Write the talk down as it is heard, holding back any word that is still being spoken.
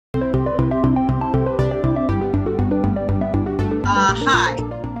Hi,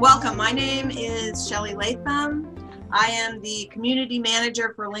 welcome. My name is Shelley Latham. I am the community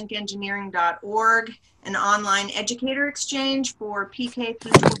manager for linkengineering.org, an online educator exchange for PK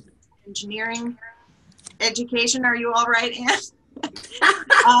through 12 engineering education. Are you all right, Anne?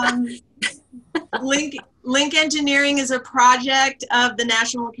 Link Engineering is a project of the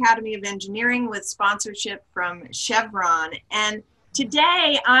National Academy of Engineering with sponsorship from Chevron. And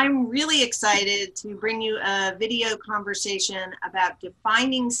today, I'm really excited to bring you a video conversation about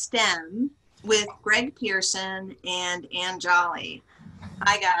defining STEM with Greg Pearson and Ann Jolly.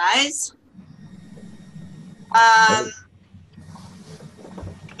 Hi, guys.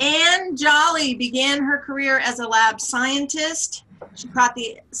 Ann Jolly began her career as a lab scientist. She caught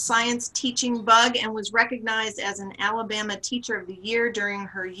the science teaching bug and was recognized as an Alabama Teacher of the Year during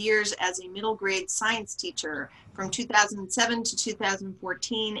her years as a middle grade science teacher. From 2007 to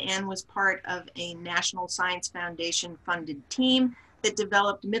 2014, Ann was part of a National Science Foundation funded team that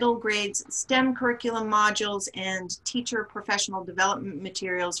developed middle grades STEM curriculum modules and teacher professional development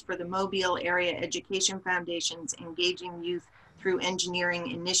materials for the Mobile Area Education Foundation's Engaging Youth Through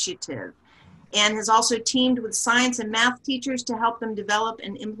Engineering initiative. Ann has also teamed with science and math teachers to help them develop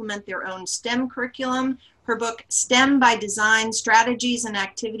and implement their own STEM curriculum. Her book, STEM by Design, Strategies and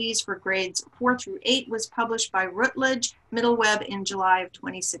Activities for Grades 4 through 8 was published by Routledge Middle Web in July of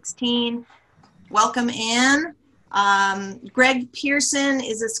 2016. Welcome, Ann. Greg Pearson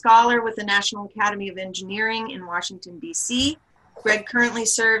is a scholar with the National Academy of Engineering in Washington, D.C. Greg currently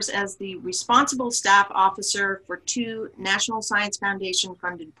serves as the responsible staff officer for 2 National Science Foundation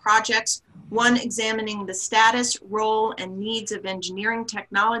funded projects, one examining the status, role, and needs of engineering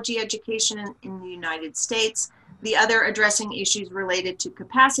technology education in the United States, the other addressing issues related to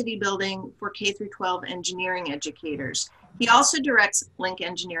capacity building for K-12 engineering educators. He also directs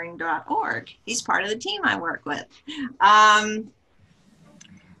linkengineering.org. He's part of the team I work with.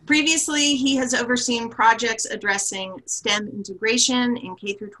 Previously, he has overseen projects addressing STEM integration in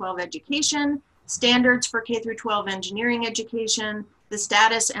K-12 education, standards for K-12 engineering education, the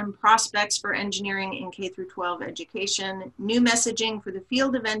status and prospects for engineering in K-12 education, new messaging for the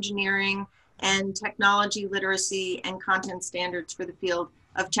field of engineering, and technology literacy and content standards for the field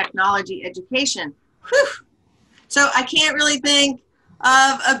of technology education. Whew. So I can't really think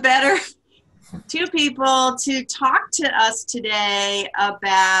of a better 2 people to talk to us today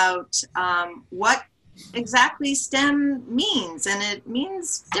about what exactly STEM means. And it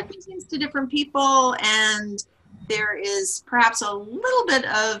means different things to different people, and there is perhaps a little bit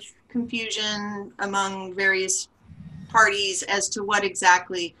of confusion among various parties as to what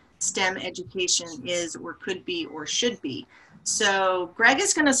exactly STEM education is or could be or should be. So Greg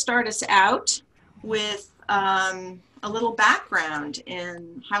is going to start us out with a little background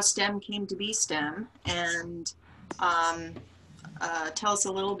in how STEM came to be STEM, and tell us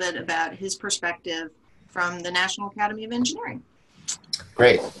a little bit about his perspective from the National Academy of Engineering.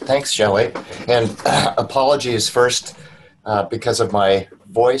 Great, thanks, Shelley. And apologies first because of my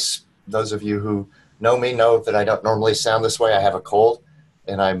voice. Those of you who know me know that I don't normally sound this way. I have a cold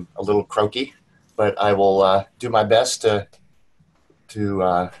and I'm a little croaky, but I will do my best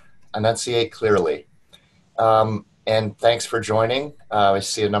to enunciate clearly. And thanks for joining. I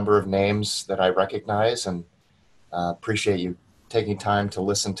see a number of names that I recognize, and appreciate you taking time to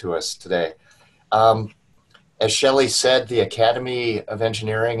listen to us today. As Shelley said, the Academy of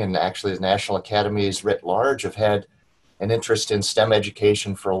Engineering and actually the National Academies writ large have had an interest in STEM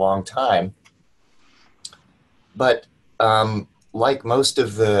education for a long time. But like most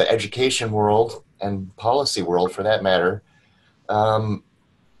of the education world and policy world for that matter,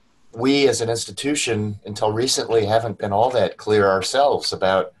 we as an institution until recently haven't been all that clear ourselves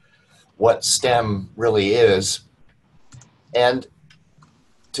about what STEM really is. And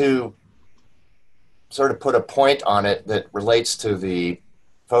to sort of put a point on it that relates to the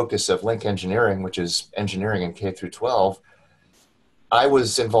focus of Link Engineering, which is engineering in K-12, I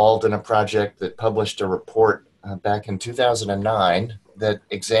was involved in a project that published a report back in 2009 that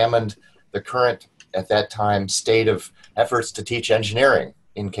examined the current, at that time, state of efforts to teach engineering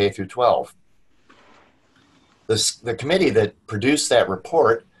in K-12. The committee that produced that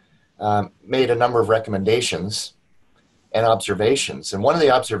report made a number of recommendations and observations. And one of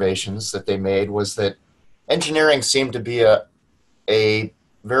the observations that they made was that engineering seemed to be a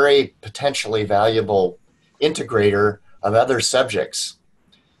very potentially valuable integrator of other subjects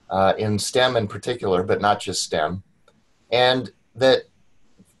in STEM in particular, but not just STEM. And that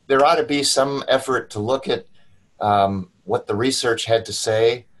there ought to be some effort to look at what the research had to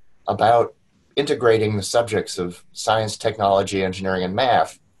say about integrating the subjects of science, technology, engineering, and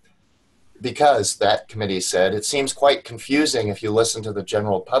math because that committee said it seems quite confusing if you listen to the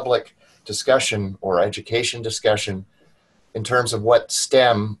general public discussion or education discussion in terms of what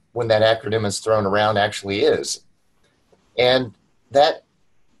STEM, when that acronym is thrown around, actually is. And that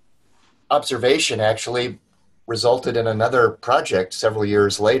observation actually resulted in another project several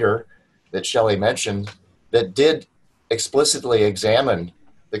years later that Shelley mentioned that did explicitly examine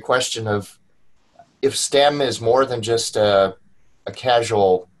the question of if STEM is more than just a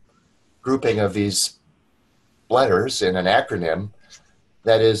casual grouping of these letters in an acronym,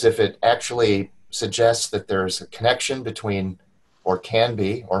 that is, if it actually suggests that there's a connection between, or can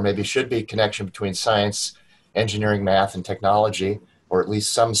be, or maybe should be, connection between science, engineering, math, and technology, or at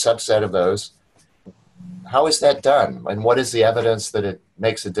least some subset of those. How is that done? And what is the evidence that it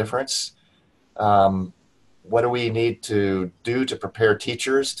makes a difference? What do we need to do to prepare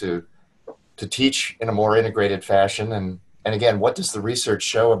teachers to teach in a more integrated fashion? And again, what does the research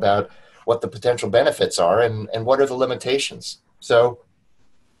show about what the potential benefits are and what are the limitations? So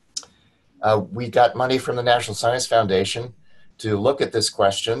we got money from the National Science Foundation to look at this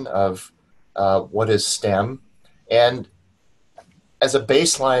question of what is STEM. And as a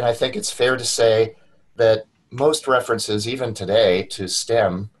baseline, I think it's fair to say that most references, even today, to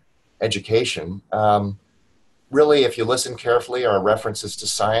STEM education, really, if you listen carefully, are references to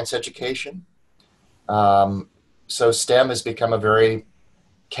science education. So STEM has become a very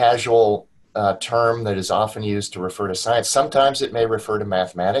casual term that is often used to refer to science. Sometimes it may refer to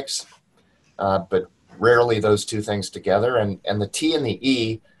mathematics, but rarely those two things together. And the T and the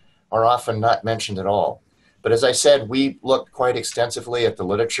E are often not mentioned at all. But as I said, we looked quite extensively at the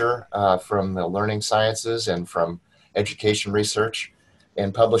literature from the learning sciences and from education research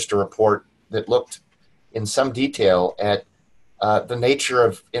and published a report that looked in some detail at the nature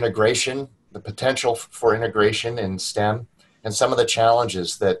of integration, the potential for integration in STEM, and some of the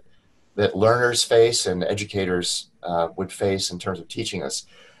challenges that learners face and educators would face in terms of teaching us.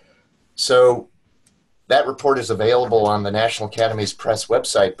 So that report is available on the National Academy's Press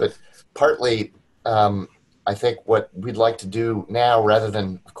website, but partly I think what we'd like to do now, rather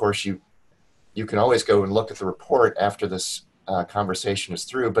than, of course, you can always go and look at the report after this conversation is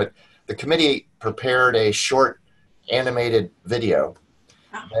through, but the committee prepared a short animated video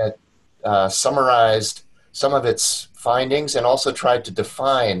that summarized some of its findings and also tried to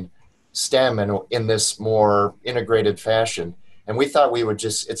define STEM in this more integrated fashion. And we thought we would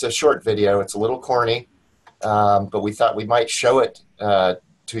just, it's a short video, it's a little corny, but we thought we might show it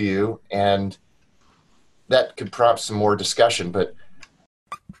to you, and that could prompt some more discussion. But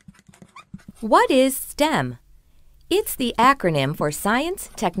what is STEM? It's the acronym for Science,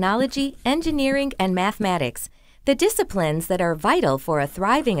 Technology, Engineering, and Mathematics, the disciplines that are vital for a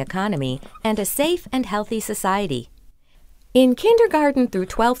thriving economy and a safe and healthy society. In kindergarten through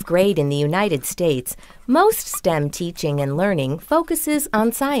 12th grade in the United States, most STEM teaching and learning focuses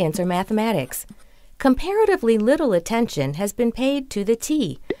on science or mathematics. Comparatively little attention has been paid to the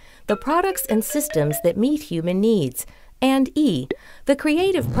T, the products and systems that meet human needs, and E, the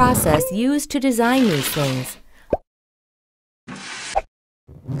creative process used to design these things.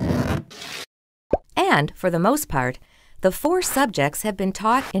 And, for the most part, the four subjects have been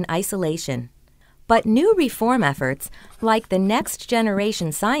taught in isolation. But new reform efforts, like the Next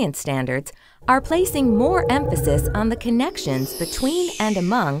Generation Science Standards, are placing more emphasis on the connections between and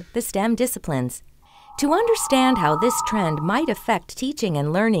among the STEM disciplines. To understand how this trend might affect teaching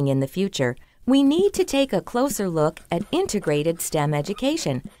and learning in the future, we need to take a closer look at integrated STEM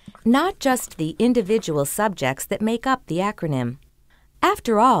education, not just the individual subjects that make up the acronym.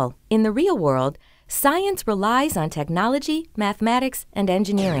 After all, in the real world, science relies on technology, mathematics, and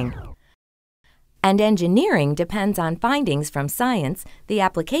engineering. And engineering depends on findings from science, the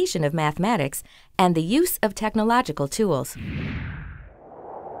application of mathematics, and the use of technological tools.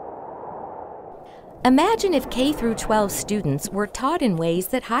 Imagine if K-12 students were taught in ways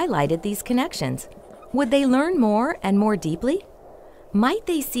that highlighted these connections. Would they learn more and more deeply? Might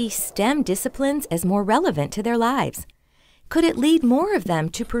they see STEM disciplines as more relevant to their lives? Could it lead more of them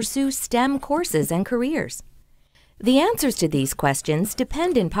to pursue STEM courses and careers? The answers to these questions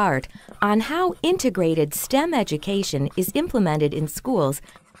depend in part on how integrated STEM education is implemented in schools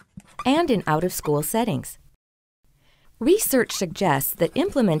and in out-of-school settings. Research suggests that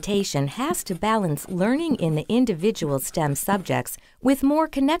implementation has to balance learning in the individual STEM subjects with more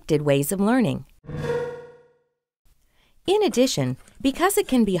connected ways of learning. In addition, because it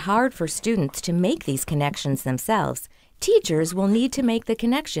can be hard for students to make these connections themselves, teachers will need to make the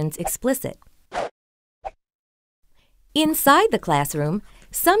connections explicit. Inside the classroom,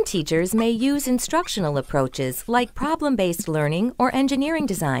 some teachers may use instructional approaches like problem-based learning or engineering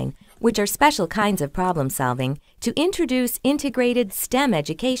design which are special kinds of problem solving, to introduce integrated STEM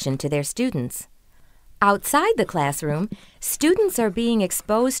education to their students. Outside the classroom, students are being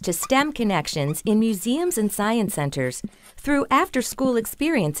exposed to STEM connections in museums and science centers through after-school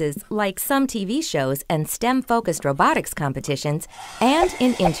experiences like some TV shows and STEM-focused robotics competitions, and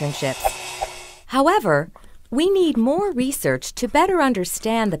in internships. However, we need more research to better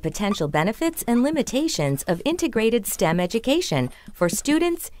understand the potential benefits and limitations of integrated STEM education for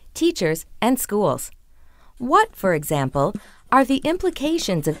students, teachers, and schools. What, for example, are the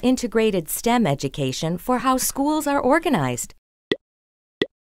implications of integrated STEM education for how schools are organized?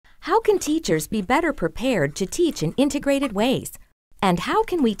 How can teachers be better prepared to teach in integrated ways? And how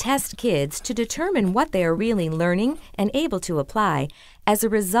can we test kids to determine what they are really learning and able to apply as a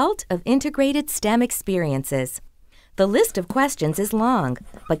result of integrated STEM experiences? The list of questions is long,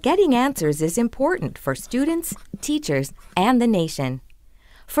 but getting answers is important for students, teachers, and the nation.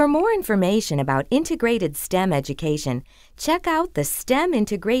 For more information about integrated STEM education, check out the STEM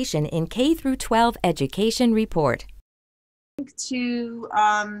Integration in K-12 Education Report. To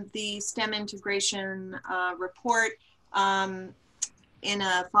the STEM integration report in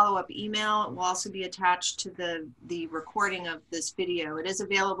a follow-up email. It will also be attached to the recording of this video. It is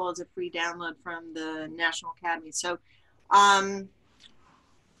available as a free download from the National Academy. So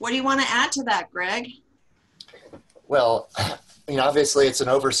what do you want to add to that, Greg? Well, obviously it's an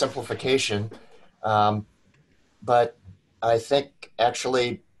oversimplification, but I think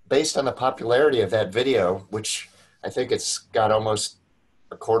actually based on the popularity of that video, which I think it's got almost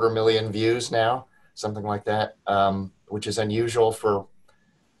 250,000 views now, something like that, which is unusual for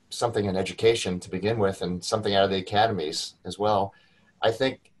something in education to begin with and something out of the academies as well. I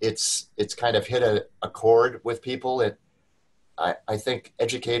think it's kind of hit a chord with people. I think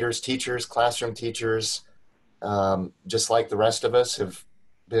educators, teachers, classroom teachers, just like the rest of us, have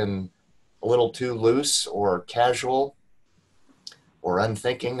been a little too loose or casual or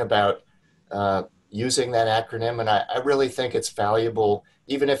unthinking about using that acronym. And I really think it's valuable,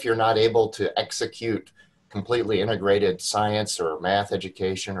 even if you're not able to execute completely integrated science or math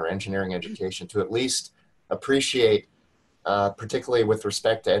education or engineering education, to at least appreciate, particularly with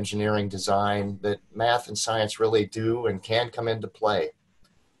respect to engineering design, that math and science really do and can come into play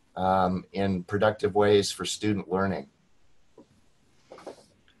in productive ways for student learning.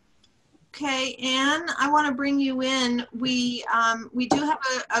 Okay, Anne, I want to bring you in. We do have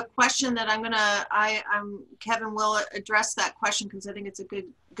a question that Kevin will address that question because I think it's a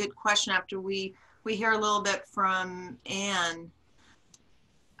good question after we hear a little bit from Anne.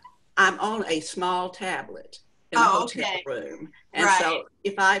 I'm on a small tablet in a hotel room, and so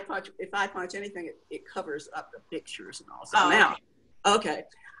if I punch anything, it covers up the pictures and all. So now, okay,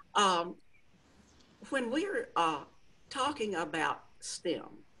 when we're talking about STEM.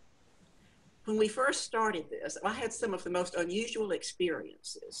 When we first started this, I had some of the most unusual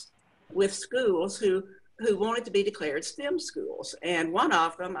experiences with schools who wanted to be declared STEM schools. And one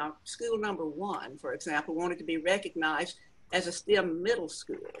of them, school number 1, for example, wanted to be recognized as a STEM middle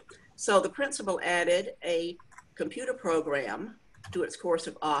school. So the principal added a computer program to its course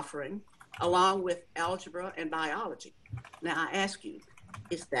of offering, along with algebra and biology. Now I ask you,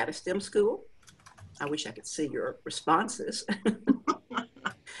 is that a STEM school? I wish I could see your responses.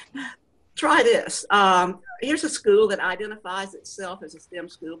 Try this. Here's a school that identifies itself as a STEM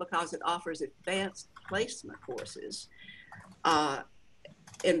school because it offers advanced placement courses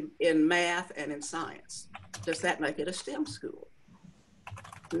in math and in science. Does that make it a STEM school?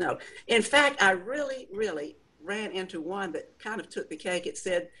 No. In fact, I really ran into one that kind of took the cake. It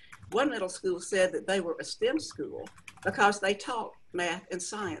said, one middle school said that they were a STEM school because they taught math and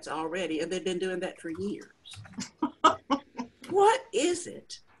science already, and they've been doing that for years. What is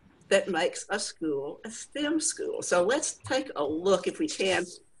it that makes a school a STEM school? So let's take a look, if we can,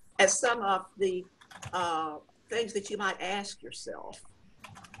 at some of the things that you might ask yourself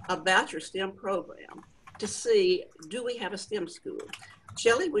about your STEM program to see, do we have a STEM school?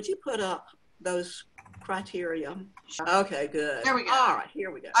 Shelley, would you put up those criteria? Okay, good. There we go. All right, here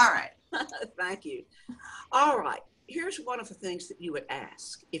we go. All right. Thank you. All right, here's one of the things that you would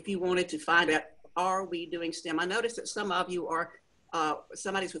ask if you wanted to find out, are we doing STEM? I noticed that some of you are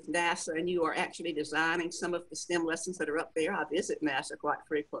somebody's with NASA and you are actually designing some of the STEM lessons that are up there. I visit NASA quite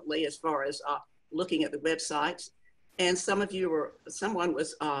frequently as far as looking at the websites. And someone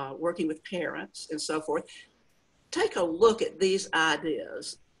was working with parents and so forth. Take a look at these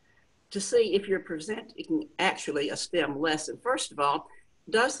ideas to see if you're presenting actually a STEM lesson. First of all,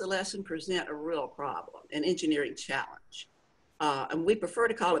 does the lesson present a real problem, an engineering challenge? And we prefer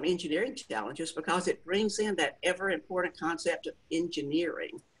to call them engineering challenges because it brings in that ever important concept of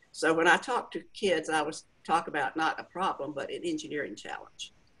engineering So when I talk to kids, I was talk about not a problem, but an engineering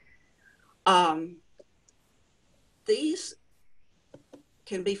challenge. These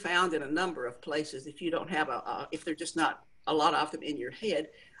can be found in a number of places if you don't have if they're just not a lot of them in your head.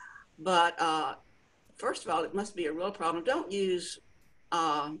 But first of all, it must be a real problem. Don't use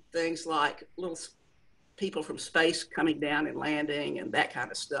things like little people from space coming down and landing and that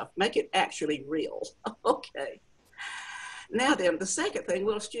kind of stuff. Make it actually real. Okay. Now then, the second thing,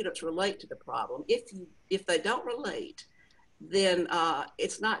 will students relate to the problem? If they don't relate, then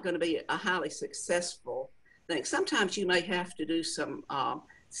it's not going to be a highly successful thing. Sometimes you may have to do some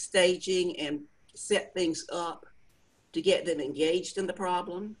staging and set things up to get them engaged in the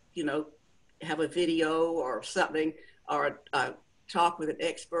problem, you know, have a video or something, or talk with an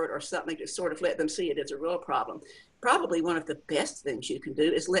expert or something to sort of let them see it as a real problem. Probably one of the best things you can do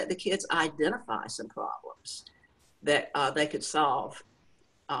is let the kids identify some problems that they could solve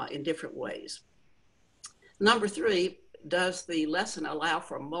in different ways. Number 3, does the lesson allow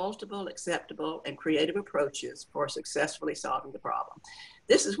for multiple acceptable and creative approaches for successfully solving the problem?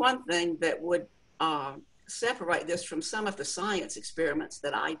 This is one thing that would separate this from some of the science experiments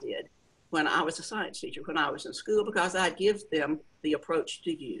that I did when I was a science teacher, when I was in school, because I'd give them the approach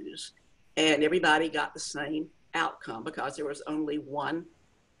to use, and everybody got the same outcome because there was only one,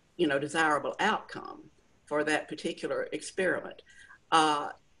 you know, desirable outcome for that particular experiment.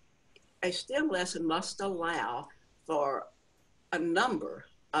 A STEM lesson must allow for a number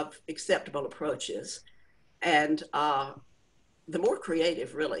of acceptable approaches, and the more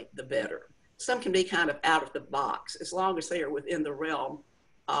creative, really, the better. Some can be kind of out of the box, as long as they are within the realm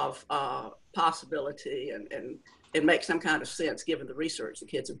of possibility and make some kind of sense given the research the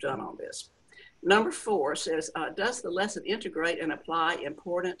kids have done on this. Number 4 says, does the lesson integrate and apply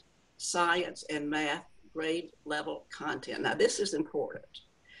important science and math grade level content? Now, this is important.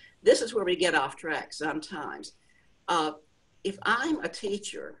 This is where we get off track sometimes. If I'm a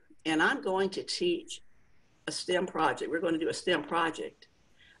teacher and I'm going to teach a STEM project, we're going to do a STEM project,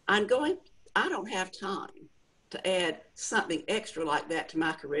 I don't have time to add something extra like that to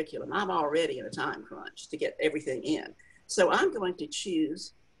my curriculum. I'm already in a time crunch to get everything in. So I'm going to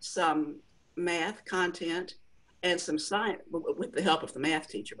choose some math content and some science, with the help of the math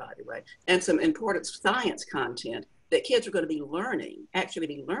teacher, by the way, and some important science content that kids are going to be learning,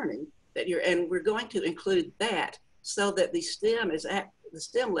 and we're going to include that so that the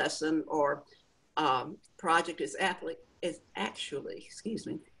STEM lesson or project is actually,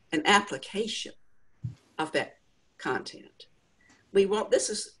 an application of that content. This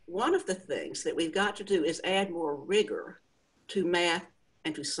is one of the things that we've got to do, is add more rigor to math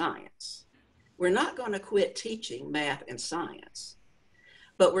and to science. We're not going to quit teaching math and science,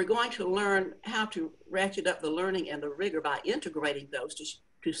 but we're going to learn how to ratchet up the learning and the rigor by integrating those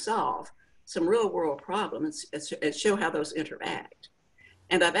to solve some real world problems and show how those interact.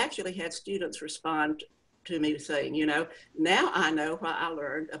 And I've actually had students respond to me saying, you know, now I know why I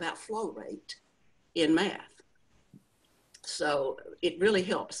learned about flow rate in math. So it really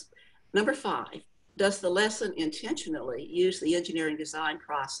helps. Number 5, does the lesson intentionally use the engineering design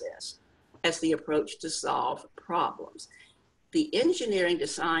process as the approach to solve problems? The engineering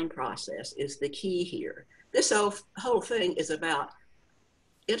design process is the key here. This whole thing is about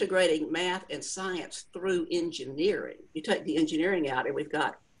integrating math and science through engineering. You take the engineering out and we've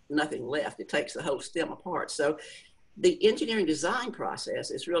got nothing left. It takes the whole STEM apart. So the engineering design process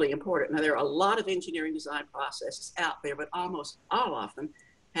is really important. Now, there are a lot of engineering design processes out there, but almost all of them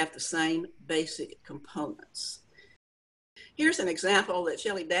have the same basic components. Here's an example that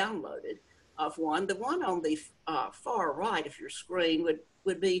Shelley downloaded of one. The one on the far right of your screen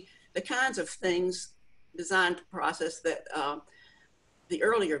would be the kinds of things, design process that the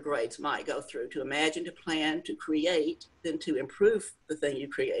earlier grades might go through: to imagine, to plan, to create, then to improve the thing you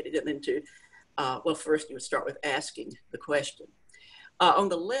created, and then to, well, first you would start with asking the question. On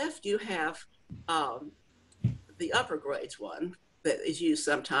the left, you have the upper grades one that is used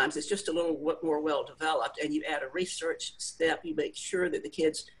sometimes. It's just a little more well-developed, and you add a research step. You make sure that the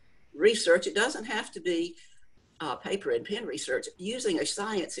kids research. It doesn't have to be paper and pen research. Using a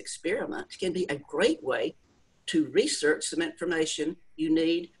science experiment can be a great way to research some information you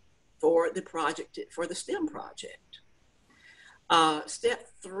need for the project, for the STEM project. Step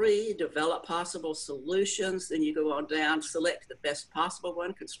 3, develop possible solutions. Then you go on down, select the best possible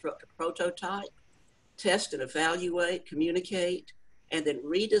one, construct a prototype, test and evaluate, communicate, and then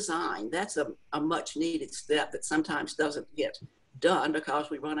redesign. That's a much needed step that sometimes doesn't get done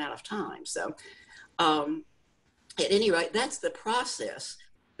because we run out of time. So at any rate, that's the process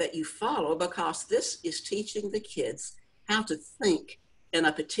that you follow, because this is teaching the kids how to think in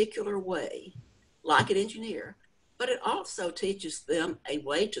a particular way, like an engineer, but it also teaches them a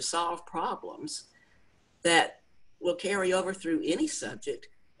way to solve problems that will carry over through any subject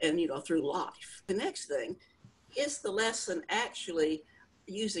and, through life. The next thing is the lesson actually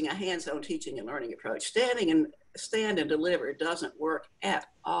using a hands-on teaching and learning approach. Stand and deliver doesn't work at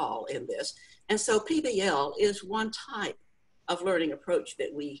all in this. And so PBL is one type of learning approach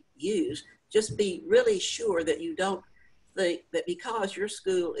that we use. Just be really sure that you don't think that because your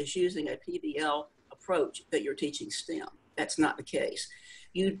school is using a PBL approach that you're teaching STEM. That's not the case.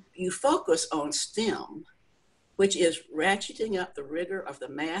 You focus on STEM, which is ratcheting up the rigor of the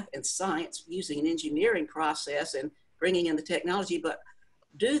math and science using an engineering process and bringing in the technology, but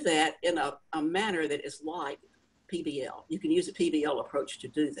do that in a manner that is like PBL. You can use a PBL approach to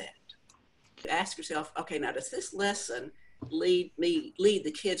do that. Ask yourself, okay, now does this lesson lead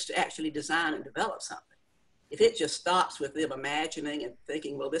the kids to actually design and develop something? If it just stops with them imagining and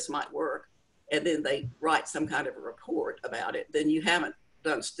thinking, well, this might work, and then they write some kind of a report about it, then you haven't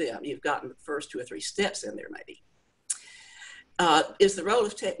done STEM. You've gotten the first 2 or 3 steps in there maybe. Is the role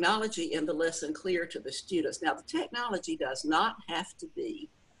of technology in the lesson clear to the students? Now, the technology does not have to be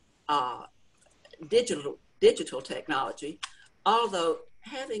digital technology, although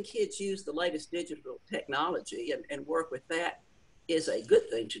having kids use the latest digital technology and work with that is a good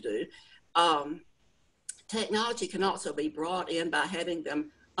thing to do. Technology can also be brought in by having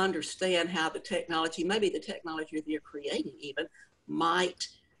them understand how the technology, maybe the technology they're creating even, might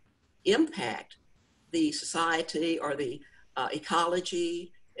impact the society or the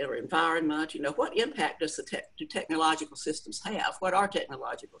ecology or environment. What impact do technological systems have? What are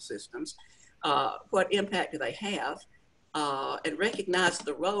technological systems? What impact do they have? And recognize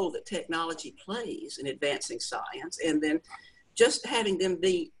the role that technology plays in advancing science, and then just having them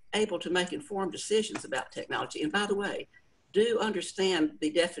be able to make informed decisions about technology. And by the way, do understand the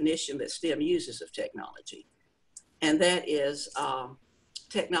definition that STEM uses of technology. And that is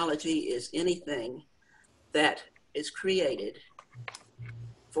technology is anything that is created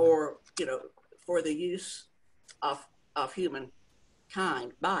for the use of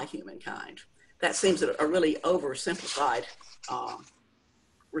humankind by humankind. That seems a really oversimplified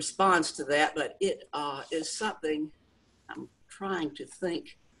response to that, but it is something I'm trying to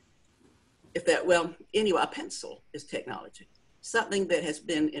think if that, well, anyway, a pencil is technology, something that has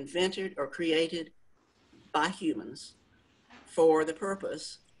been invented or created by humans for the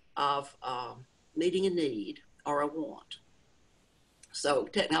purpose of meeting a need or a want. So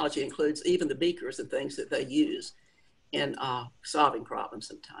technology includes even the beakers and things that they use in solving problems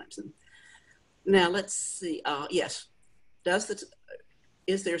sometimes. And now let's see, yes,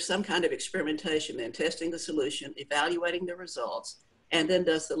 is there some kind of experimentation then, testing the solution, evaluating the results, and then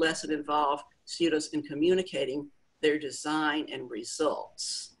does the lesson involve students in communicating their design and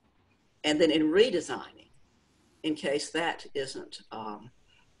results? And then in redesigning, in case that isn't,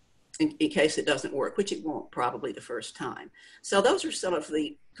 in case it doesn't work, which it won't probably the first time. So those are some of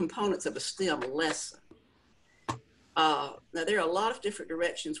the components of a STEM lesson. Now there are a lot of different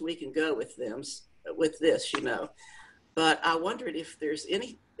directions we can go with this, but I wondered if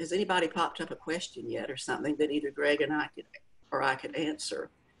has anybody popped up a question yet or something that either Greg and I could answer?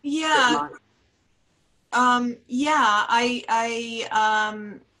 Yeah.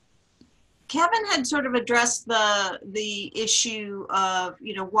 Kevin had sort of addressed the issue of,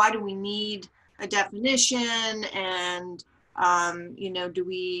 why do we need a definition, and are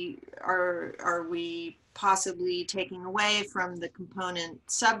we possibly taking away from the component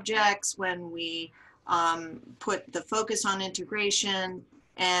subjects when we put the focus on integration?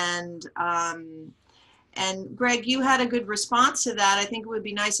 And Greg, you had a good response to that. I think it would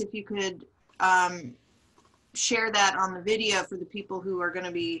be nice if you could share that on the video for the people who are going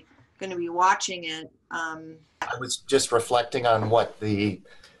to be watching it. I was just reflecting on what the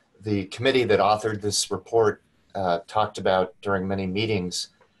committee that authored this report talked about during many meetings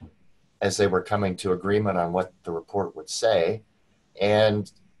as they were coming to agreement on what the report would say.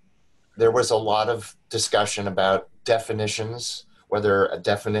 And there was a lot of discussion about definitions, whether a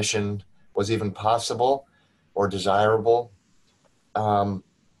definition was even possible or desirable. And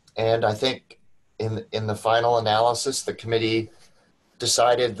I think in the final analysis, the committee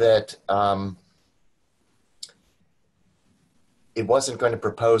decided that it wasn't going to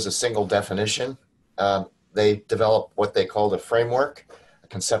propose a single definition. They developed what they called a framework, a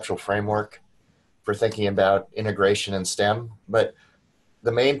conceptual framework for thinking about integration in STEM. But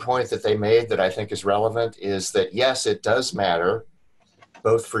the main point that they made that I think is relevant is that, yes, it does matter,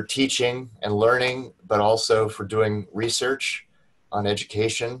 both for teaching and learning, but also for doing research on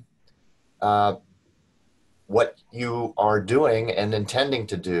education. what you are doing and intending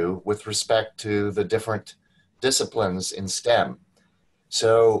to do with respect to the different disciplines in STEM.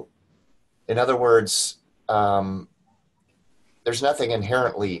 So, in other words, there's nothing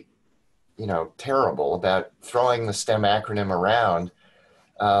inherently, terrible about throwing the STEM acronym around.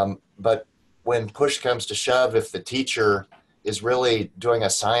 But when push comes to shove, if the teacher is really doing a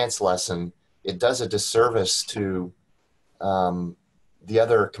science lesson, it does a disservice to the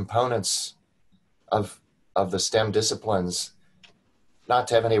other components of the STEM disciplines not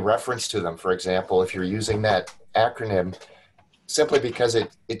to have any reference to them. For example, if you're using that acronym simply because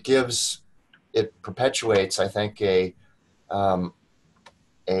it perpetuates, I think, a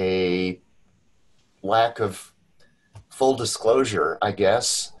lack of full disclosure, I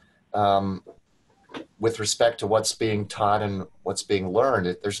guess, with respect to what's being taught and what's being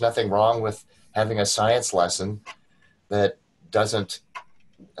learned. There's nothing wrong with having a science lesson that doesn't,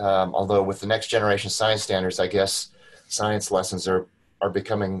 although with the next generation science standards, I guess science lessons are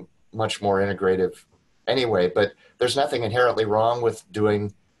becoming much more integrative anyway, but there's nothing inherently wrong with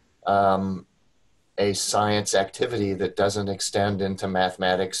doing a science activity that doesn't extend into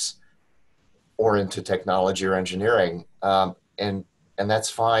mathematics or into technology or engineering. And that's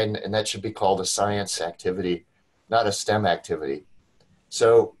fine, and that should be called a science activity, not a STEM activity.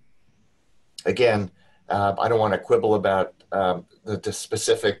 So again, I don't want to quibble about the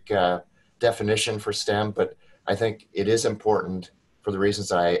specific definition for STEM, but I think it is important for the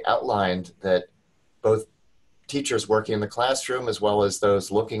reasons I outlined, that both teachers working in the classroom as well as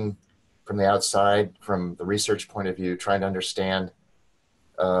those looking from the outside, from the research point of view, trying to understand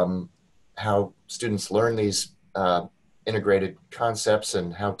how students learn these integrated concepts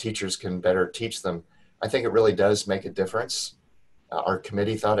and how teachers can better teach them. I think it really does make a difference. Our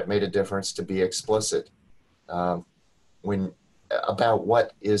committee thought it made a difference to be explicit about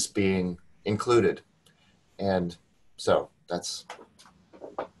what is being included. And so that's.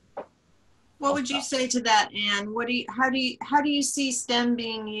 What would you say to that, Anne? How do you see STEM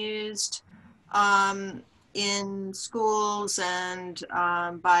being used in schools and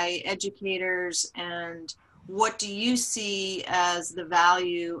by educators, and what do you see as the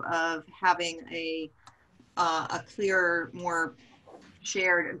value of having a clearer, more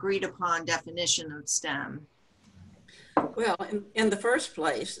shared, agreed upon definition of STEM? Well, in the first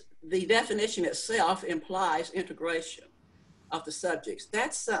place, the definition itself implies integration of the subjects.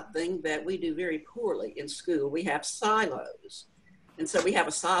 That's something that we do very poorly in school. We have silos. And so we have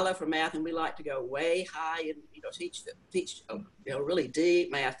a silo for math, and we like to go way high and teach really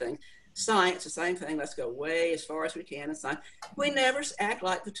deep math things. Science, the same thing. Let's go way as far as we can in science. We never act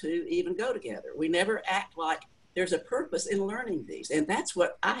like the two even go together. We never act like there's a purpose in learning these. And that's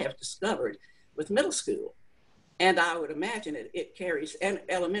what I have discovered with middle school. And I would imagine it carries, and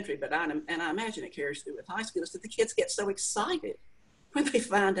elementary, but I imagine it carries through with high school, is that the kids get so excited when they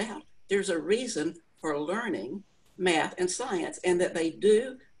find out there's a reason for learning math and science, and that they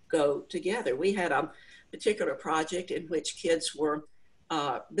do go together. We had a particular project in which kids were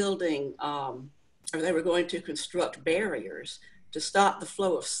building, or they were going to construct barriers to stop the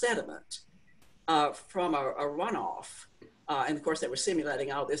flow of sediment from a runoff. And of course, they were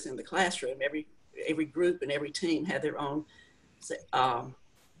simulating all this in the classroom. Every group and every team had their own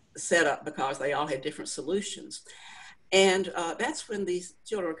setup because they all had different solutions. And that's when these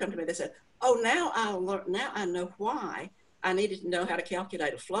children would come to me. They said, "Oh, now I know why I needed to know how to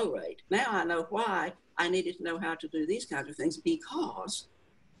calculate a flow rate. Now I know why I needed to know how to do these kinds of things, because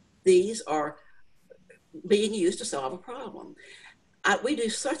these are being used to solve a problem." We do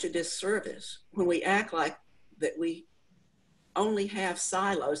such a disservice when we act like that we only have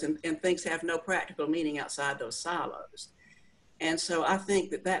silos and things have no practical meaning outside those silos. And so I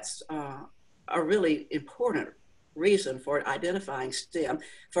think that that's a really important reason for identifying STEM,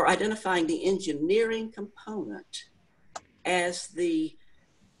 for identifying the engineering component as the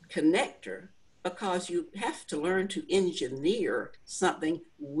connector, because you have to learn to engineer something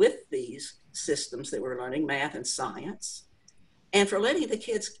with these systems that we're learning, math and science, and for letting the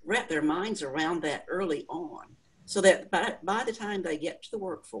kids wrap their minds around that early on, so that by the time they get to the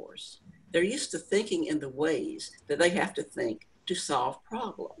workforce, they're used to thinking in the ways that they have to think to solve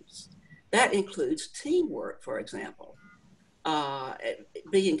problems. That includes teamwork, for example,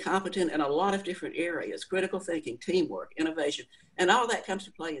 being competent in a lot of different areas, critical thinking, teamwork, innovation, and all that comes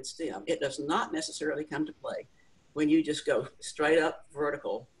to play in STEM. It does not necessarily come to play when you just go straight up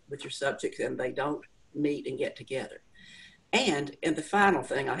vertical with your subjects and they don't meet and get together. And the final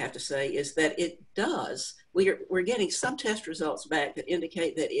thing I have to say is that it does, we're getting some test results back that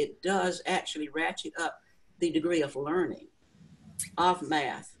indicate that it does actually ratchet up the degree of learning of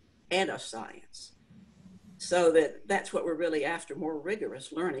math and of science. so that that's what we're really after, more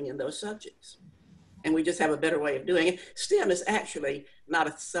rigorous learning in those subjects. And we just have a better way of doing it. STEM is actually not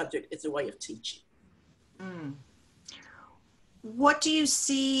a subject, it's a way of teaching. Mm. What do you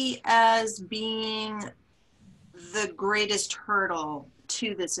see as being the greatest hurdle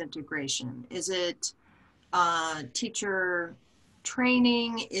to this integration? Is it teacher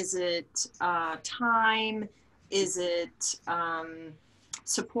training? Is it time? Is it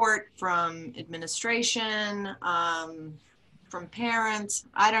support from administration, from parents?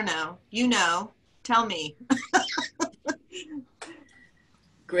 I don't know. You know, tell me.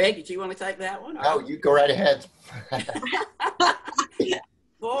 Greg, did you want to take that one? No, you go right ahead.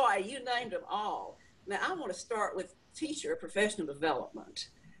 Boy, you named them all. Now I want to start with teacher professional development.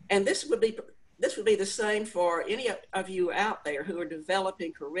 And this would be the same for any of you out there who are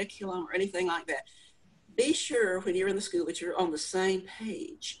developing curriculum or anything like that. Be sure when you're in the school that you're on the same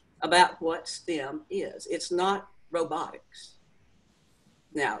page about what STEM is. It's not robotics.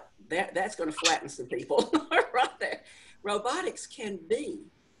 Now, that's going to flatten some people right there. Robotics can be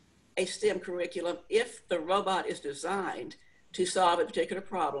a STEM curriculum if the robot is designed to solve a particular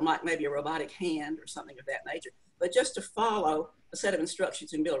problem, like maybe a robotic hand or something of that nature. But just to follow a set of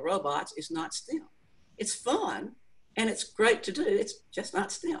instructions and build robots is not STEM. It's fun and it's great to do. It's just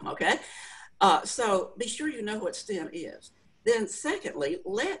not STEM, okay? So be sure you know what STEM is. Then secondly,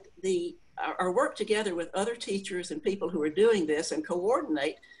 or work together with other teachers and people who are doing this and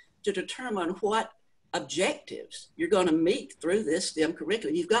coordinate to determine what objectives you're going to meet through this STEM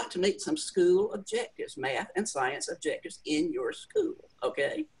curriculum. You've got to meet some school objectives, math and science objectives in your school,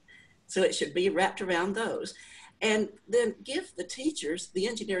 okay? So it should be wrapped around those. And then give the teachers the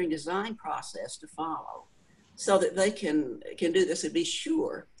engineering design process to follow so that they can do this and be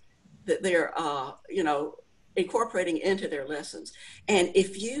sure that they're, incorporating into their lessons. And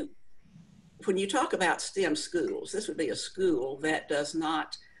when you talk about STEM schools, this would be a school that does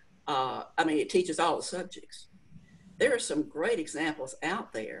not, it teaches all the subjects. There are some great examples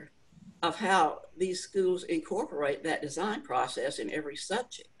out there of how these schools incorporate that design process in every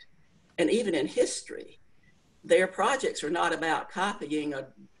subject. And even in history, their projects are not about copying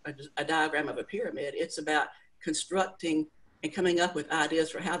a diagram of a pyramid. It's about constructing and coming up with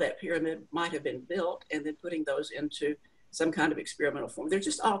ideas for how that pyramid might have been built and then putting those into some kind of experimental form. There's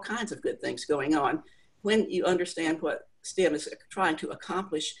just all kinds of good things going on when you understand what STEM is trying to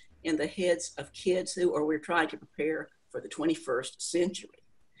accomplish in the heads of kids who we're trying to prepare for the 21st century.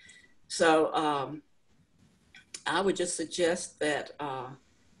 So I would just suggest that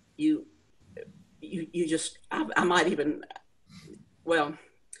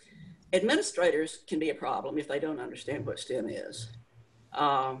administrators can be a problem if they don't understand what STEM is.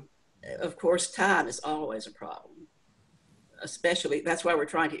 Of course, time is always a problem, especially, that's why we're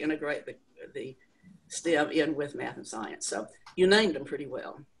trying to integrate the STEM in with math and science. So you named them pretty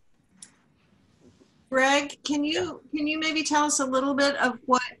well. Greg, can you maybe tell us a little bit of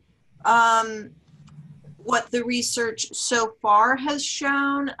what the research so far has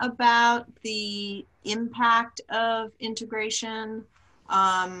shown about the impact of integration,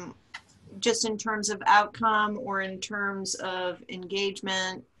 just in terms of outcome or in terms of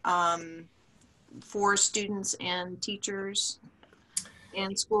engagement for students and teachers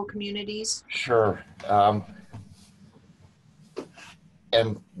and school communities? Sure.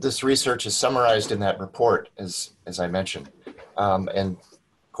 And this research is summarized in that report, as I mentioned. And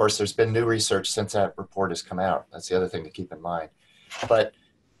of course, there's been new research since that report has come out. That's the other thing to keep in mind. But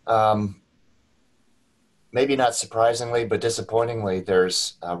maybe not surprisingly, but disappointingly,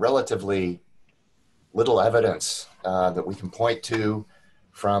 there's relatively little evidence that we can point to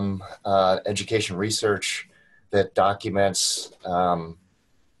from education research that documents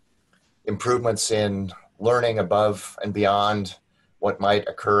improvements in learning above and beyond what might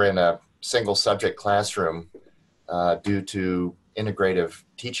occur in a single subject classroom due to integrative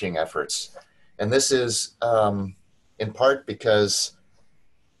teaching efforts. And this is in part because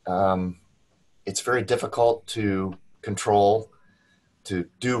it's very difficult to control, to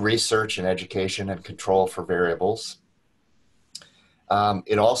do research in education and control for variables.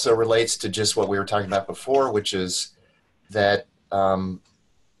 It also relates to just what we were talking about before, which is that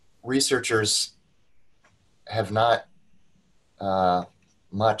researchers have not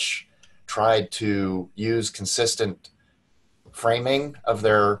much tried to use consistent framing of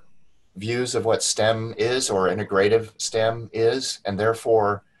their views of what STEM is or integrative STEM is, and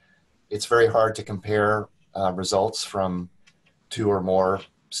therefore it's very hard to compare results from two or more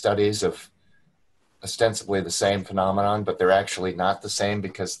studies of ostensibly the same phenomenon, but they're actually not the same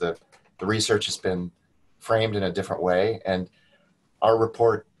because the research has been framed in a different way. And our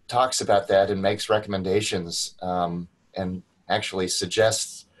report talks about that and makes recommendations, and actually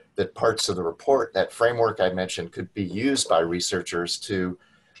suggests that parts of the report, that framework I mentioned, could be used by researchers to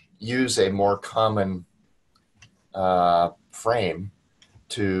use a more common frame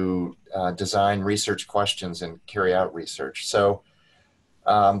to design research questions and carry out research. So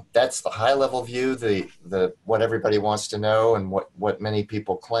that's the high level view. The what everybody wants to know and what many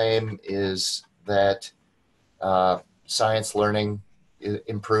people claim is that science learning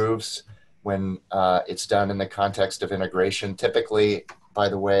improves when it's done in the context of integration. Typically, by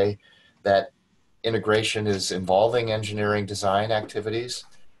the way, that integration is involving engineering design activities.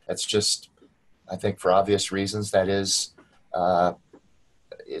 That's just, I think, for obvious reasons. That is,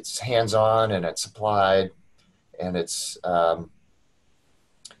 it's hands-on and it's applied, and it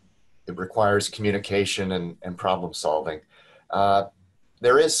requires communication and problem solving.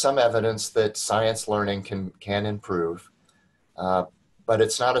 There is some evidence that science learning can improve, but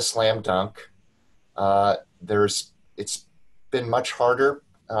it's not a slam dunk. It's been much harder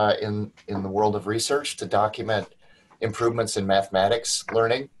in the world of research to document improvements in mathematics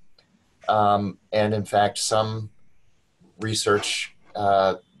learning. And in fact, some research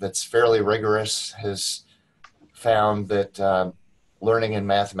that's fairly rigorous has found that learning in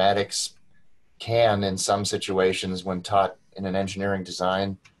mathematics can, in some situations, when taught in an engineering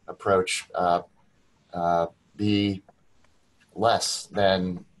design approach, be less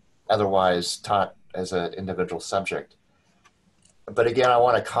than otherwise taught as an individual subject. But again, I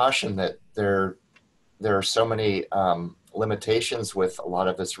want to caution that there are so many limitations with a lot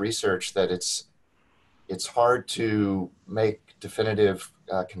of this research that it's hard to make definitive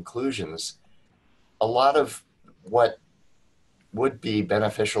conclusions. A lot of what would be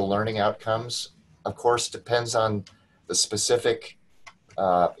beneficial learning outcomes, of course, depends on the specific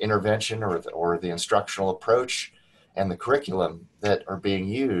intervention or the instructional approach and the curriculum that are being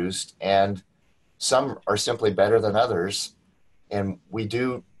used. And some are simply better than others. And we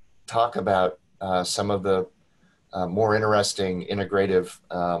do talk about some of the more interesting integrative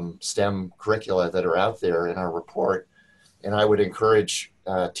STEM curricula that are out there in our report. And I would encourage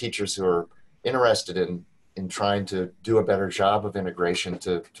teachers who are interested in trying to do a better job of integration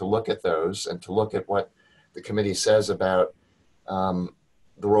to look at those and to look at what the committee says about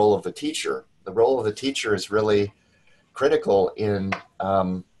the role of the teacher. The role of the teacher is really critical in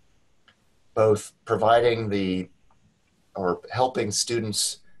both providing or helping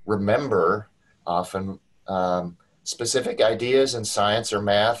students remember often specific ideas in science or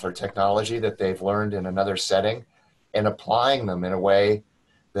math or technology that they've learned in another setting and applying them in a way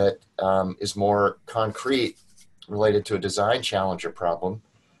that is more concrete related to a design challenge or problem.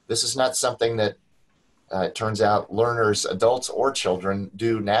 This is not something that it turns out learners, adults or children,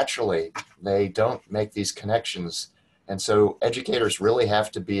 do naturally. They don't make these connections. And so educators really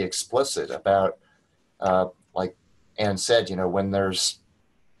have to be explicit about, like Anne said, when there's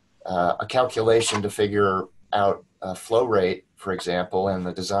a calculation to figure out a flow rate, for example, and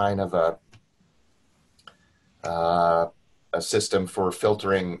the design of a system for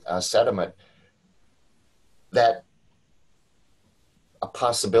filtering sediment, that a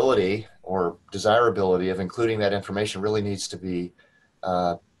possibility or desirability of including that information really needs to be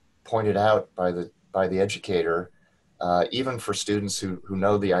pointed out by the educator. Even for students who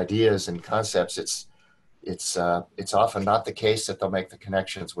know the ideas and concepts, it's often not the case that they'll make the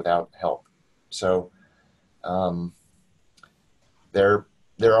connections without help. So there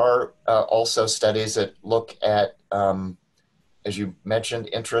are also studies that look at, as you mentioned,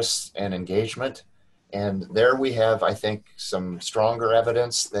 interests and engagement. And there we have, I think, some stronger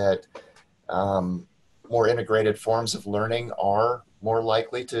evidence that more integrated forms of learning are more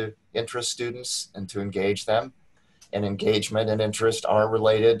likely to interest students and to engage them. And engagement and interest are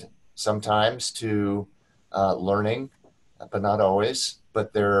related sometimes to learning, but not always.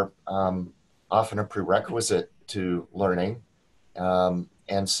 But they're often a prerequisite to learning.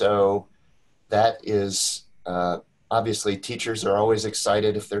 And so that is, obviously, teachers are always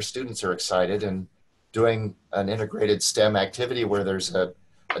excited if their students are excited, and doing an integrated STEM activity where there's a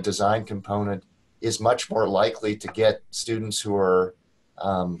design component is much more likely to get students who are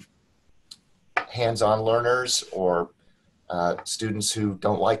hands-on learners or students who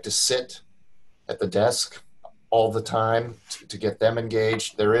don't like to sit at the desk all the time to get them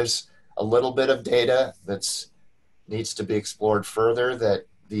engaged. There is a little bit of data that needs to be explored further, that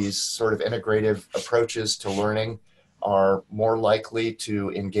these sort of integrative approaches to learning are more likely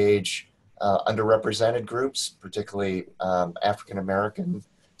to engage underrepresented groups, particularly African-American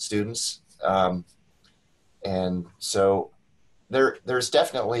students. And so there's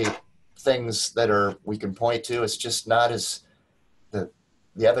definitely things that we can point to. It's just not as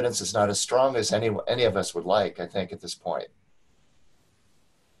the evidence is not as strong as any of us would like, I think, at this point.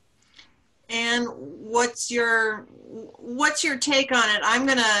 And what's your take on it?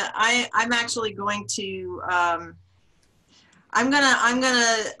 I'm actually going to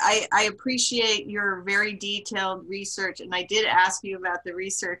I appreciate your very detailed research, and I did ask you about the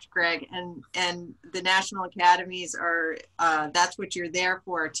research, Greg, and the National Academies are, that's what you're there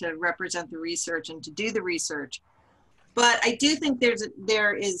for, to represent the research and to do the research. But I do think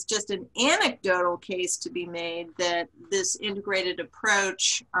there is just an anecdotal case to be made that this integrated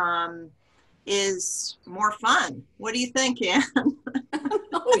approach is more fun. What do you think, Ann?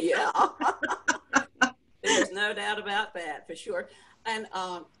 Oh, yeah. There's no doubt about that, for sure. And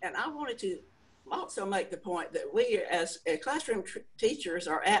I wanted to also make the point that we as classroom teachers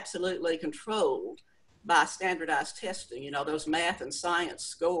are absolutely controlled by standardized testing. You know, those math and science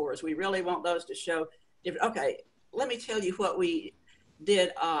scores, we really want those to show different. Okay, let me tell you what we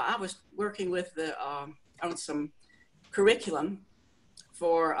did. I was working with on some curriculum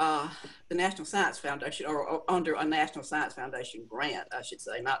for the National Science Foundation, or under a National Science Foundation grant, I should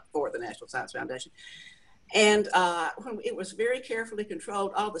say, not for the National Science Foundation. And when it was very carefully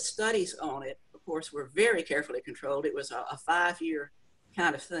controlled, all the studies on it, of course, were very carefully controlled. It was a 5-year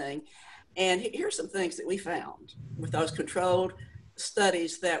kind of thing. And here's some things that we found with those controlled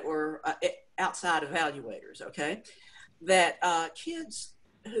studies that were outside evaluators, okay? That kids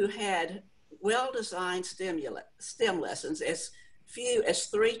who had well-designed STEM lessons, as few as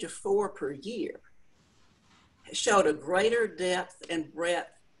 3 to 4 per year, showed a greater depth and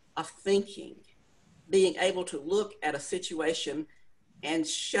breadth of thinking, being able to look at a situation and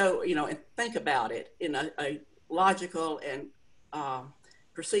show, you know, and think about it in a logical and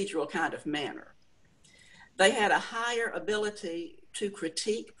procedural kind of manner. They had a higher ability to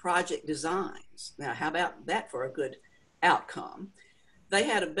critique project designs. Now, how about that for a good outcome? They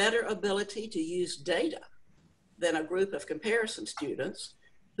had a better ability to use data than a group of comparison students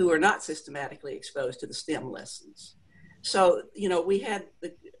who are not systematically exposed to the STEM lessons. So, you know, we had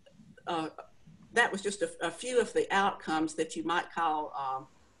the, that was just a few of the outcomes that you might call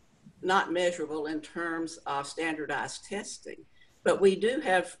not measurable in terms of standardized testing. But we do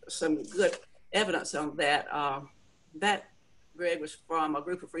have some good evidence on that. That, Greg, was from a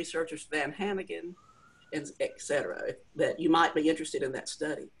group of researchers, Van Hannigan, and et cetera, that you might be interested in that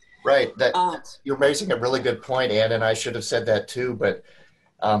study. Right. You're raising a really good point, Ann, and I should have said that too. But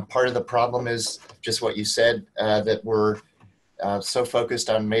part of the problem is just what you said, that we're so focused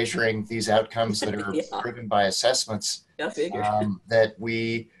on measuring these outcomes that are Yeah. driven by assessments that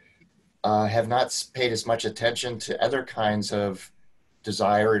we have not paid as much attention to other kinds of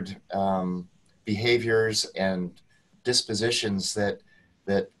desired behaviors and dispositions that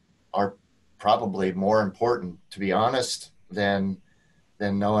are probably more important, to be honest, than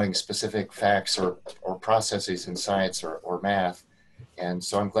knowing specific facts or processes in science or math. And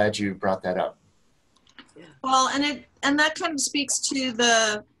so I'm glad you brought that up. Yeah. Well, and that kind of speaks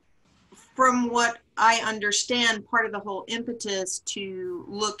to from what I understand, part of the whole impetus to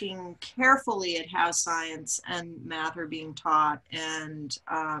looking carefully at how science and math are being taught and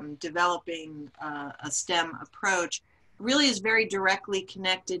developing a STEM approach really is very directly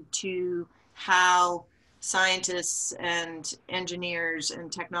connected to how scientists and engineers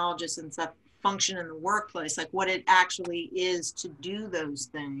and technologists and stuff function in the workplace, like what it actually is to do those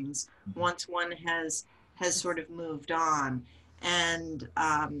things once one has sort of moved on. And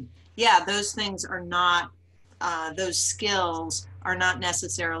yeah, those things are not, those skills are not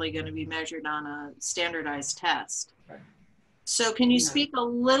necessarily going to be measured on a standardized test. Right. So can you speak a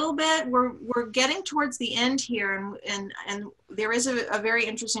little bit? We're getting towards the end here, and there is a very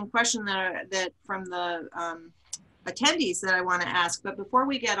interesting question that from the attendees that I want to ask. But before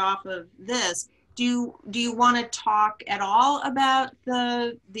we get off of this, do you want to talk at all about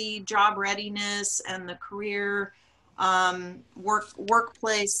the job readiness and the career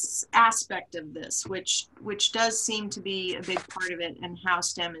workplace aspect of this, which does seem to be a big part of it, and how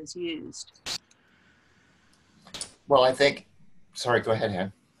STEM is used? Well, I think, sorry, go ahead,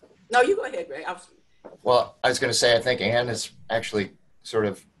 Ann. No, you go ahead, Greg. Well, I was going to say, I think Ann has actually sort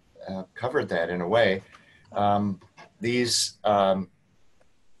of covered that in a way.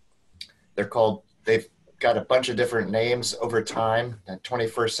 They've got a bunch of different names over time: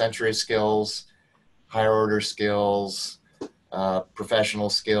 21st century skills, higher order skills, professional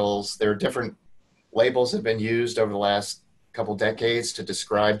skills. There are different labels that have been used over the last couple decades to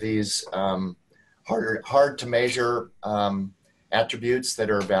describe these hard to measure attributes that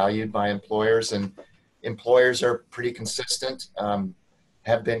are valued by employers, and employers are pretty consistent,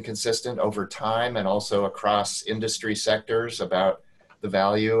 have been consistent over time and also across industry sectors about the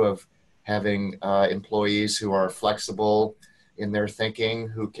value of having employees who are flexible in their thinking,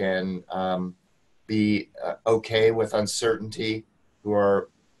 who can be okay with uncertainty, who are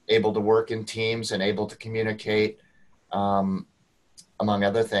able to work in teams and able to communicate, among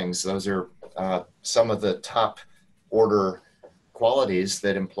other things. Those are some of the top order qualities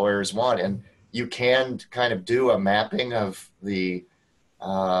that employers want. And you can kind of do a mapping of the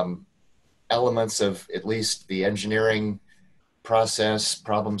elements of at least the engineering process,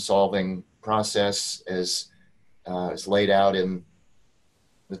 problem-solving process is laid out in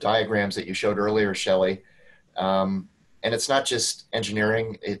the diagrams that you showed earlier, Shelley. And it's not just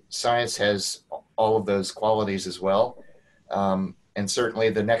engineering. Science has all of those qualities as well. And certainly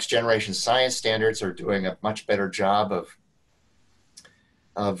the next generation science standards are doing a much better job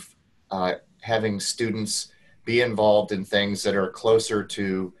of having students be involved in things that are closer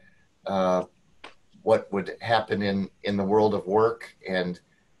to what would happen in the world of work, and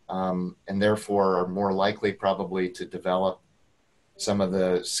therefore are more likely probably to develop some of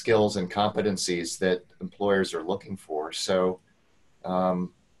the skills and competencies that employers are looking for. So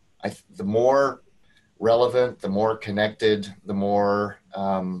the more relevant, the more connected, the more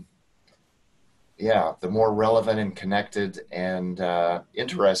relevant and connected and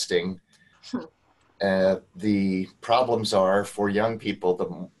interesting the problems are for young people,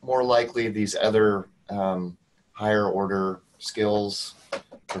 the more likely these other higher order skills,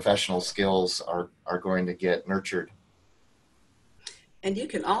 professional skills are going to get nurtured. And you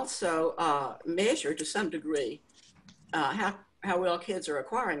can also measure to some degree how well kids are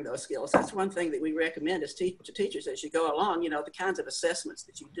acquiring those skills. That's one thing that we recommend as to teachers as you go along. You know, the kinds of assessments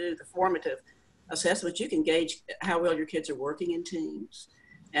that you do, the formative assessments, you can gauge how well your kids are working in teams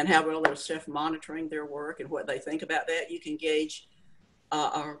and how well they're self-monitoring their work and what they think about that. You can gauge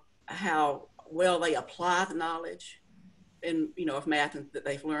how well they apply the knowledge of math that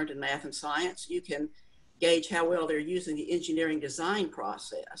they've learned in math and science. You can gauge how well they're using the engineering design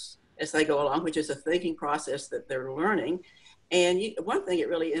process as they go along, which is a thinking process that they're learning. And one thing it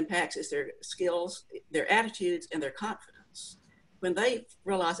really impacts is their skills, their attitudes, and their confidence. When they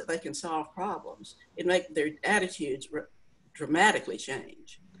realize that they can solve problems, it makes their attitudes dramatically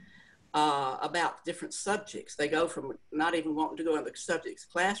change about different subjects. They go from not even wanting to go in the subject's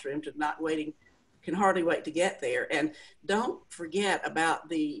classroom to can hardly wait to get there. And don't forget about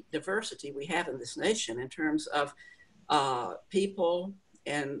the diversity we have in this nation in terms of people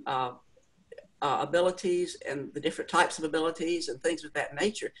and abilities and the different types of abilities and things of that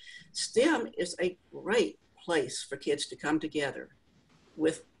nature. STEM is a great place for kids to come together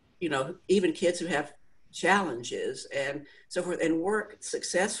with, even kids who have challenges and so forth, and work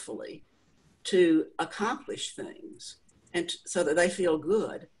successfully to accomplish things, and so that they feel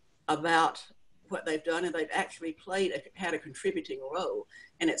good about what they've done and they've actually had a contributing role.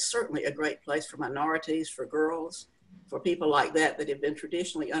 And it's certainly a great place for minorities, for girls, for people like that have been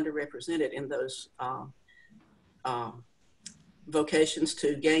traditionally underrepresented in those vocations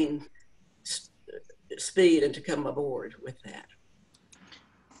to gain speed and to come aboard with that.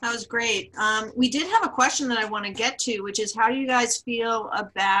 That was great. We did have a question that I want to get to, which is how do you guys feel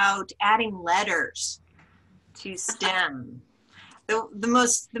about adding letters to STEM? The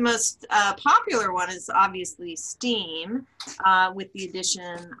most popular one is obviously STEAM, with the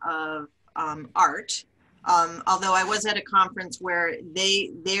addition of art. Although I was at a conference where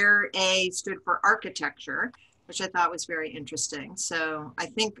their A stood for architecture, which I thought was very interesting. So I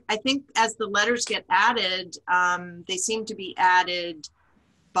think as the letters get added, they seem to be added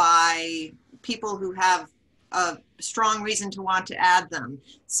by people who have a strong reason to want to add them.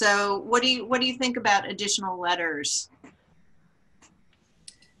 So what do you think about additional letters?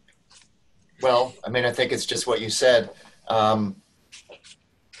 Well, I mean, I think it's just what you said, that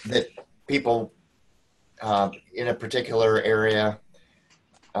people in a particular area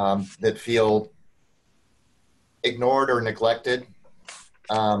that feel ignored or neglected,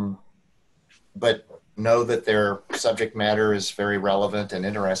 but know that their subject matter is very relevant and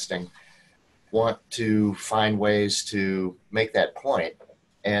interesting, want to find ways to make that point.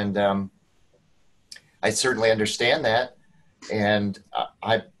 And I certainly understand that. And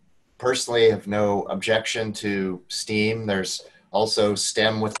I personally have no objection to STEAM. There's also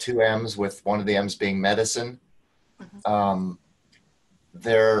STEM with 2 M's, with one of the M's being medicine. Mm-hmm.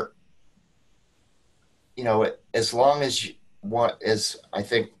 As long as I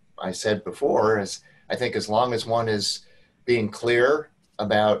think I said before, as long as one is being clear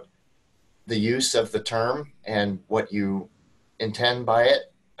about the use of the term and what you intend by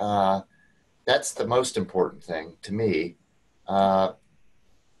it, that's the most important thing to me.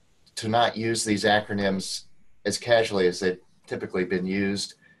 To not use these acronyms as casually as they typically been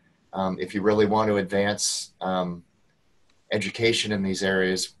used. If you really want to advance education in these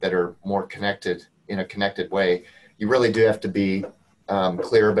areas that are more connected in a connected way, you really do have to be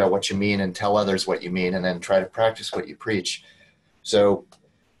clear about what you mean and tell others what you mean, and then try to practice what you preach. So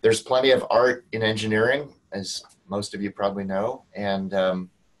there's plenty of art in engineering, as most of you probably know, and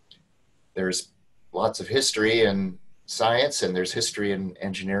there's lots of history in science, and there's history in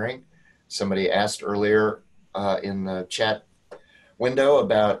engineering. Somebody asked earlier in the chat window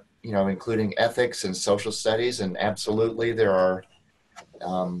about, you know, including ethics and social studies, and absolutely there are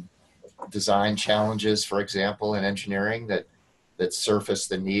design challenges, for example, in engineering that surface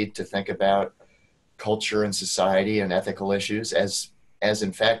the need to think about culture and society and ethical issues, as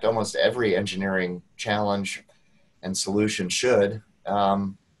in fact almost every engineering challenge and solution should.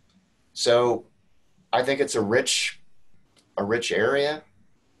 So I think it's a rich area.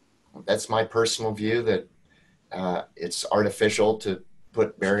 That's my personal view, that it's artificial to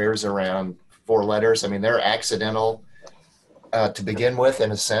put barriers around 4 letters. I mean, they're accidental to begin with,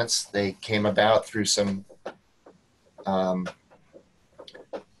 in a sense. They came about through some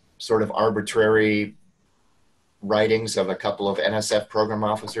sort of arbitrary writings of a couple of NSF program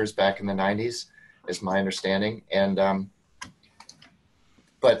officers back in the 90s, is my understanding. And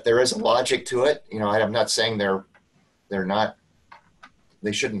but there is a logic to it. You know, I'm not saying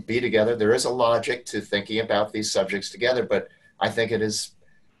they shouldn't be together. There is a logic to thinking about these subjects together, but I think it is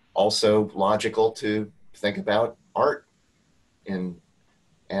also logical to think about art and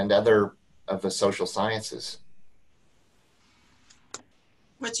other of the social sciences.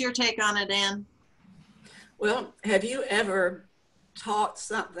 What's your take on it, Ann? Well, have you ever taught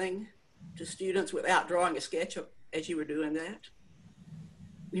something to students without drawing a sketch as you were doing that?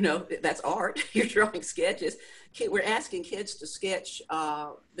 You know, that's art. You're drawing sketches. We're asking kids to sketch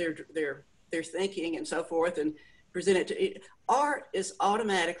their thinking and so forth, and present it to art is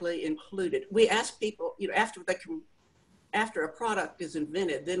automatically included. We ask people, you know, after a product is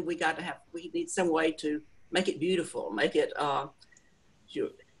invented, then we need some way to make it beautiful, make it.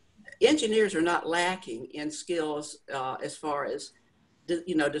 Engineers are not lacking in skills as far as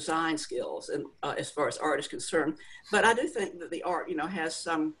design skills, and as far as art is concerned. But I do think that the art, has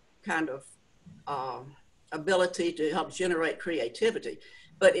some kind of ability to help generate creativity.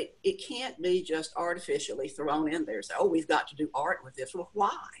 But it can't be just artificially thrown in there. So, oh, we've got to do art with this. Well,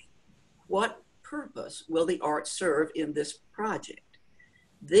 why? What purpose will the art serve in this project?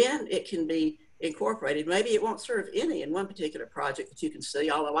 Then it can be incorporated. Maybe it won't serve any in one particular project that you can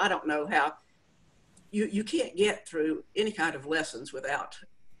see, although I don't know how. You can't get through any kind of lessons without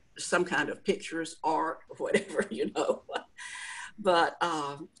some kind of pictures, art, or whatever, But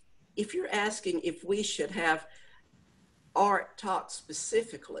if you're asking if we should have art taught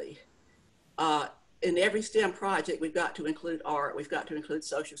specifically, in every STEM project, we've got to include art, we've got to include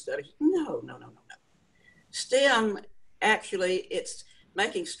social studies. No. STEM, actually, it's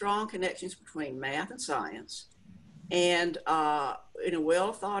making strong connections between math and science, and in a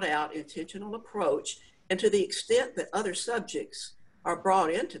well thought out, intentional approach. And to the extent that other subjects are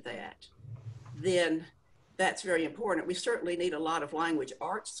brought into that, then that's very important. We certainly need a lot of language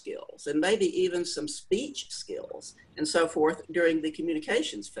arts skills, and maybe even some speech skills and so forth during the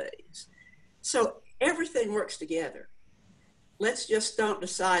communications phase. So everything works together. Let's just don't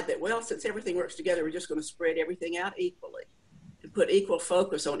decide that, well, since everything works together, we're just going to spread everything out equally and put equal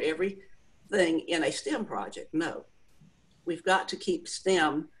focus on everything in a STEM project. No. We've got to keep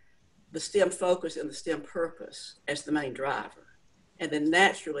the STEM focus and the STEM purpose as the main driver, and then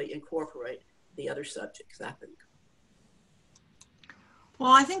naturally incorporate the other subjects, I think. Well,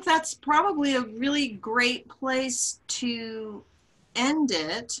 I think that's probably a really great place to end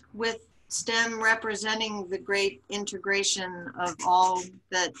it, with STEM representing the great integration of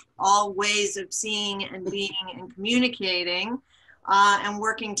all ways of seeing and being and communicating and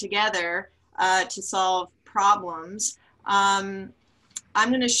working together to solve problems. I'm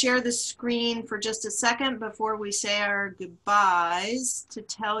going to share the screen for just a second before we say our goodbyes to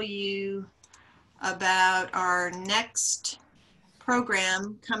tell you about our next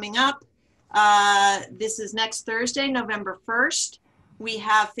program coming up. This is next Thursday, November 1st. We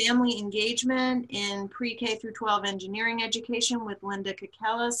have family engagement in pre-K through 12 engineering education with Linda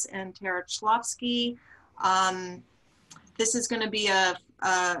Kakelis and Tara Chlofsky. This is going to be a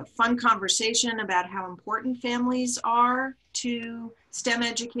fun conversation about how important families are to STEM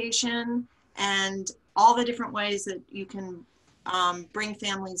education and all the different ways that you can bring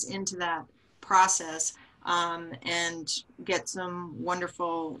families into that process and get some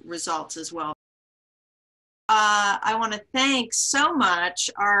wonderful results as well. I want to thank so much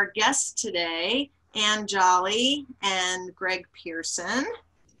our guests today, Ann Jolly, and Greg Pearson.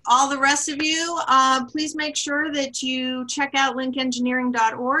 All the rest of you, please make sure that you check out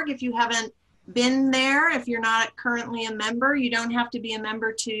linkengineering.org if you haven't been there. If you're not currently a member, you don't have to be a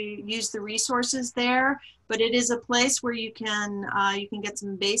member to use the resources there, but it is a place where you can get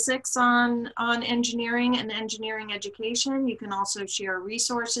some basics on engineering and engineering education. You can also share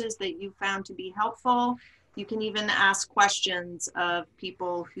resources that you found to be helpful. You can even ask questions of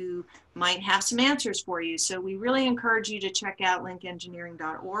people who might have some answers for you. So we really encourage you to check out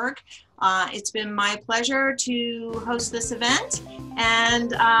linkengineering.org. It's been my pleasure to host this event,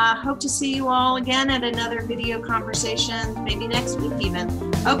 and hope to see you all again at another video conversation, maybe next week even.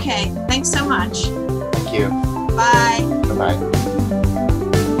 Okay, thanks so much. Thank you. Bye. Bye-bye.